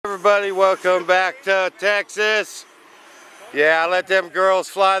everybody, welcome back to Texas. Yeah, I let them girls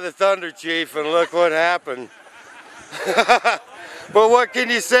fly the thunderchief and look what happened. But what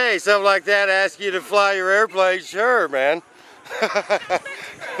can you say? Something like that, ask you to fly your airplane? Sure, man.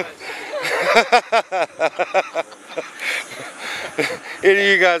 Any of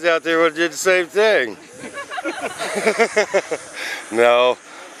you guys out there would do the same thing? No,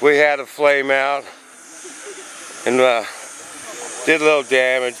 we had a flame out and did a little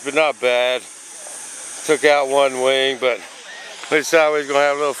damage, but not bad. Took out one wing, but we decided we was gonna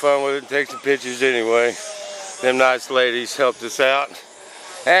have a little fun with it and take some pictures anyway. Them nice ladies helped us out.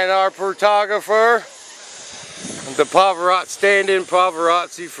 And our photographer, the paparazzi, stand-in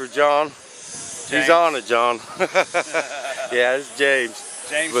paparazzi for John. James. He's on it, John. Yeah, it's James.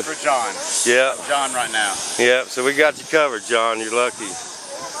 James for John. Yeah. John right now. Yeah, so we got you covered, John. You're lucky.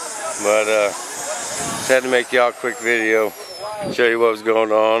 But just had to make y'all a quick video, show you what was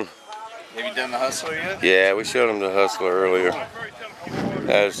going on. Have you done the hustler yet? Yeah, we showed him the hustler earlier.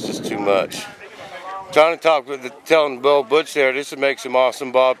 That was just too much. Trying to talk with telling Bill Butch there, this would make some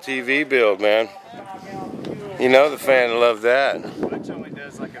awesome Bob TV build, man. You know the fan love that.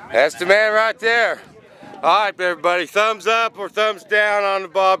 That's the man right there. All right, everybody, thumbs up or thumbs down on the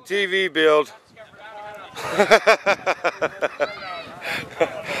Bob TV build.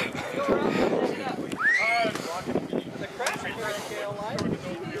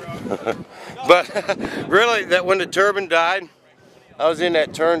 But really, that when the turbine died, I was in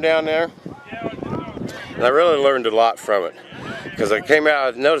that turn down there, and I really learned a lot from it. Because I came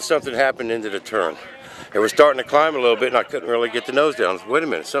out, I noticed something happened into the turn. It was starting to climb a little bit, and I couldn't really get the nose down. I was, wait a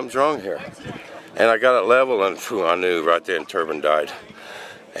minute, something's wrong here. And I got it level, and phew, I knew right then turbine died.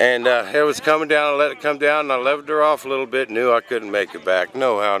 And it was coming down, I let it come down, and I leveled her off a little bit, knew I couldn't make it back.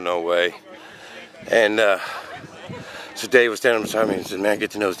 No how, no way. And so Dave was standing beside me and said, man,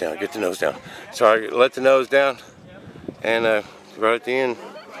 get the nose down, get the nose down. So I let the nose down, and right at the end,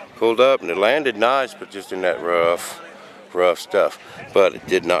 pulled up, and it landed nice, but just in that rough stuff. But it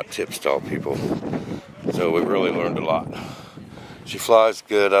did not tip stall, people. So we really learned a lot. She flies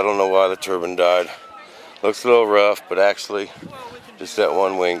good. I don't know why the turbine died. Looks a little rough, but actually, just that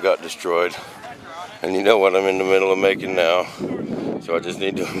one wing got destroyed. And you know what I'm in the middle of making now. So I just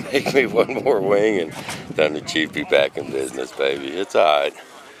need to make me one more wing, and thunderchief be back in business, baby. It's alright.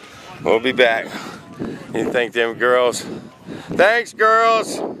 We'll be back. You thank them girls. Thanks,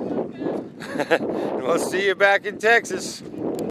 girls. We'll see you back in Texas.